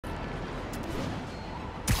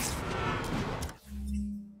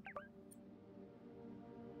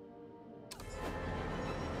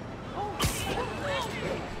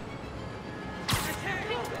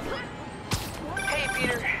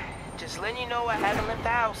know, I haven't left the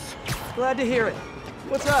house. Glad to hear it.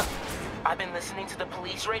 What's up? I've been listening to the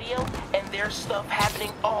police radio, and there's stuff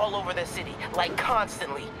happening all over the city, like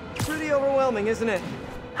constantly. Pretty overwhelming, isn't it?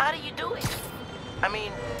 How do you do it? I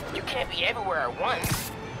mean, you can't be everywhere at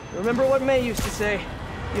once. Remember what May used to say,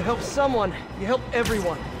 you help someone, you help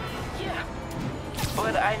everyone. Yeah,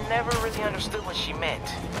 but I never really understood what she meant.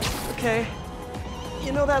 Okay.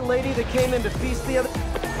 You know that lady that came in to feast the other...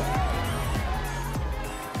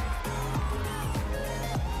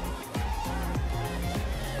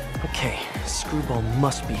 Okay, Screwball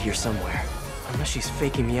must be here somewhere. Unless she's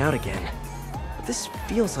faking me out again. This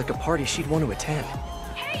feels like a party she'd want to attend.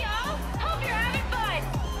 Hey y'all! Hope you're having fun!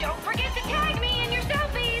 Don't forget to tag me in your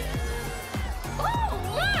selfies! Oh,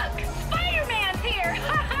 look! Spider-Man's here!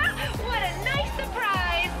 Haha! What a nice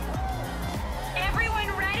surprise! Everyone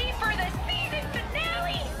ready for the season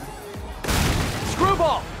finale?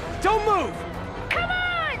 Screwball! Don't move! Come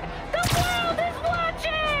on! The world is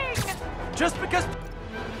watching! Just because...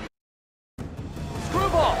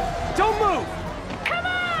 Screwball! Don't move! Come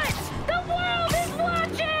on! The world is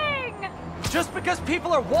watching! Just because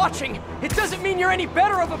people are watching, it doesn't mean you're any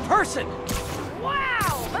better of a person!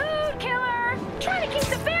 Wow! Mood killer! Try to keep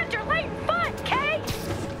the banter light and fun, Kay!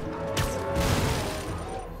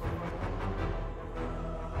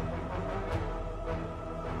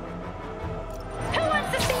 Who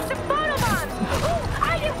wants to see some photobombs? Ooh,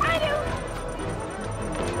 I do!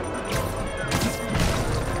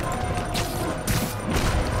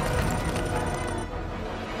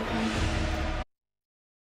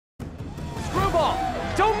 Screwball!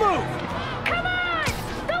 Don't move! Come on!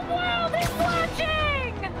 The world is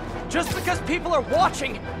watching! Just because people are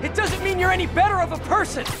watching, it doesn't mean you're any better of a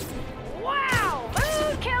person! Wow!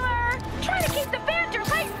 Mood killer! Try to keep the banter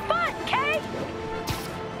light and fun, Kay!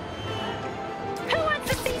 Who wants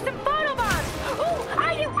to see some photobombs? Ooh,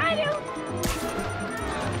 I do!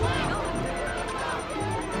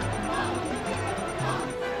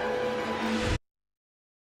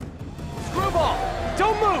 Screwball!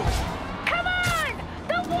 Don't move! Come on!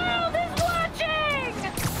 The world is watching!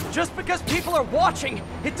 Just because people are watching,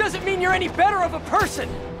 it doesn't mean you're any better of a person!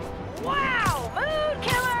 Wow! Mood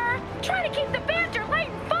killer! Try to keep the banter light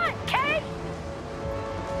and fun, Kay!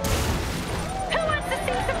 Who wants to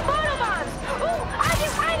see some photobombs? Ooh,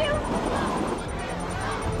 I do!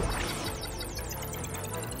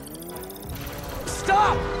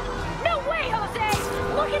 Stop! No way, Jose!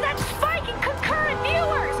 Look at that spike in concurrent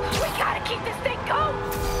viewers! We gotta keep this thing going!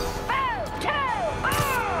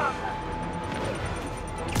 Bomb!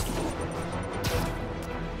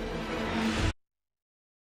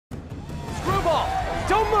 Screwball!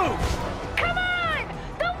 Don't move! Come on!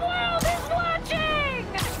 The world is watching!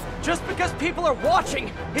 Just because people are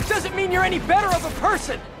watching, it doesn't mean you're any better of a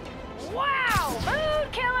person! Wow!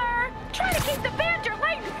 Mood killer! Try to keep the banter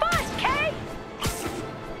light and fun, Kay!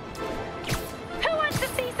 Who wants to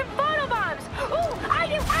see some photobombs? Ooh, I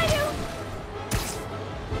do!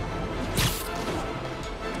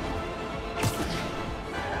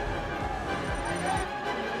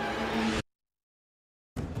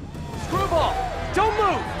 Screwball! Don't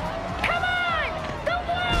move! Come on! The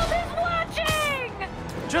world is watching!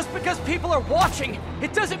 Just because people are watching,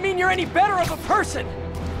 it doesn't mean you're any better of a person!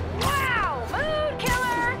 Wow! Mood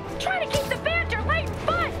killer! Try to keep the banter light and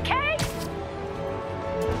fun, Kay!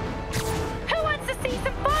 Who wants to see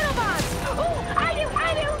some photobombs? Ooh, I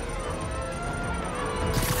do!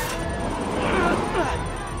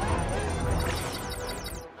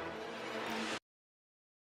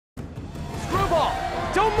 Screwball!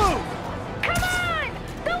 Don't move! Come on!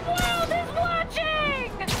 The world is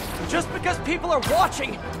watching! Just because people are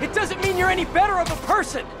watching, it doesn't mean you're any better of a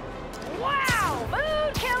person! Wow!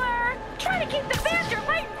 Mood killer! Try to keep the banter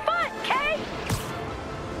light and fun, Kay!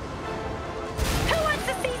 Who wants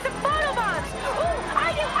to see some photobombs? Ooh,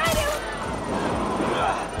 I do!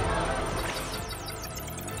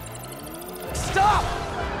 Stop!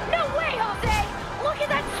 No way, Jose! Look at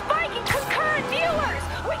that spike in concurrent viewers!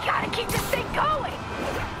 We gotta keep this thing going!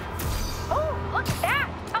 Oh, look at that!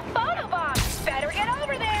 A photobomb! Better get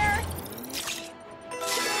over there!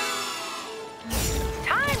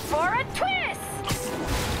 Time for a twist!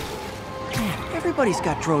 Man, everybody's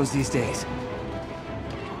got drones these days.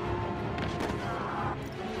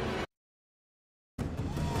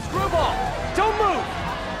 Screwball! Don't move!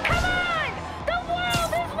 Come on! The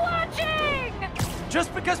world is watching!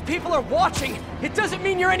 Just because people are watching, it doesn't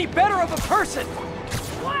mean you're any better of a person!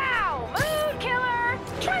 Wow! Mood killer!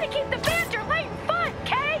 Try to keep the banter light and fun,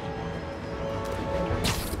 Kay!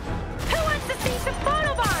 Who wants to see some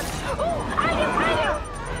photobombs? Ooh, I do!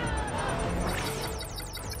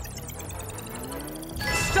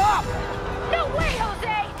 Stop! No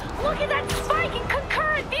Look at that spike in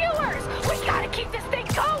concurrent viewers! We gotta keep this thing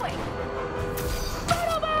going!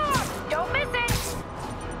 Photo bomb! Don't miss it!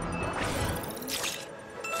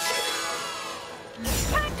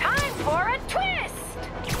 Time for a twist!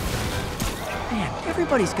 Man,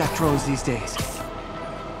 everybody's got drones these days.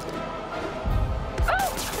 Oh,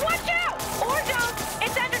 watch out! Or don't.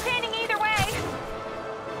 It's entertaining either way.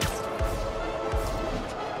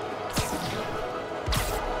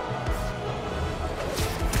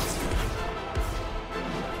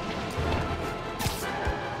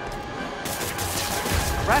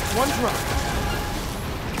 Scratch one drone.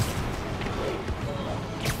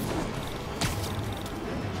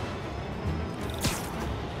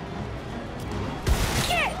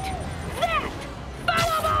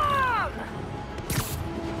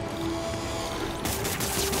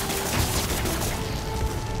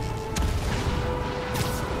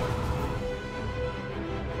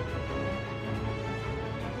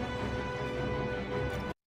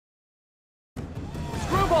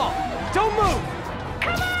 Screwball, don't move!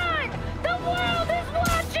 Come on! The world is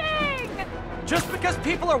watching! Just because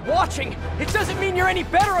people are watching, it doesn't mean you're any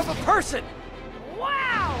better of a person!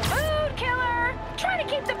 Wow! Mood killer! Try to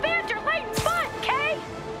keep the banter light and fun, Kay?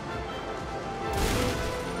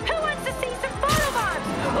 Who wants to see some photobombs?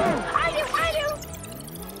 Ooh, I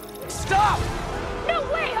do! Stop! No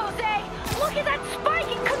way, Jose! Look at that spike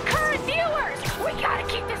in concurrent viewers! We gotta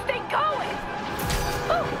keep this thing going!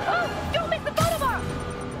 Oh, don't miss the photobomb!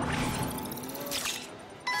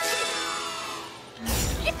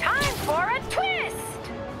 Time for a twist!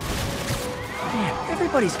 Man,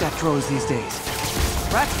 everybody's got drones these days.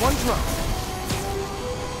 Scratch one drone.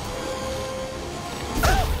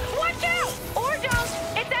 Oh, watch out! Or don't.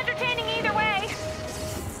 It's entertaining either way.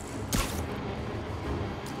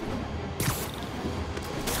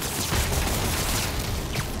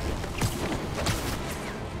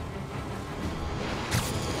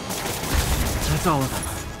 That's all of them.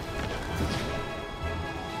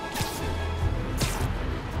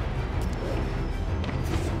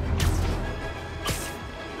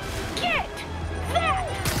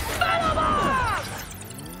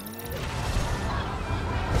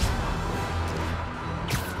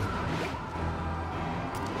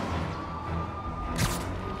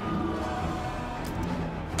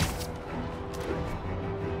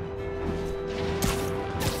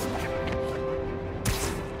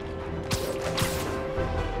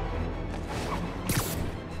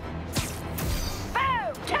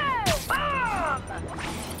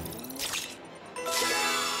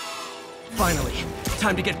 Finally,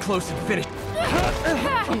 time to get close and finish.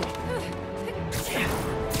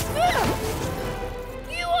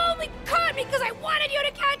 You only caught me because I wanted you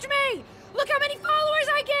to catch me! Look how many followers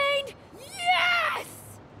I gained! Yes!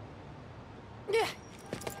 You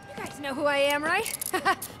guys know who I am, right?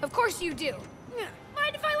 Of course you do.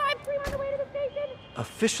 Mind if I live stream on the way to the station?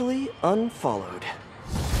 Officially unfollowed.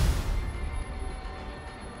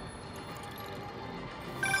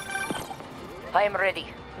 I am ready.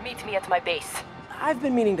 Meet me at my base. I've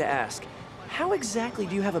been meaning to ask, how exactly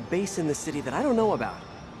do you have a base in the city that I don't know about?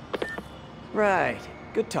 Right,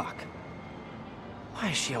 good talk. Why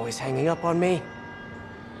is she always hanging up on me?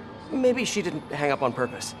 Maybe she didn't hang up on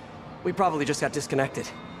purpose. We probably just got disconnected.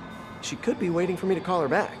 She could be waiting for me to call her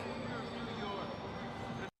back.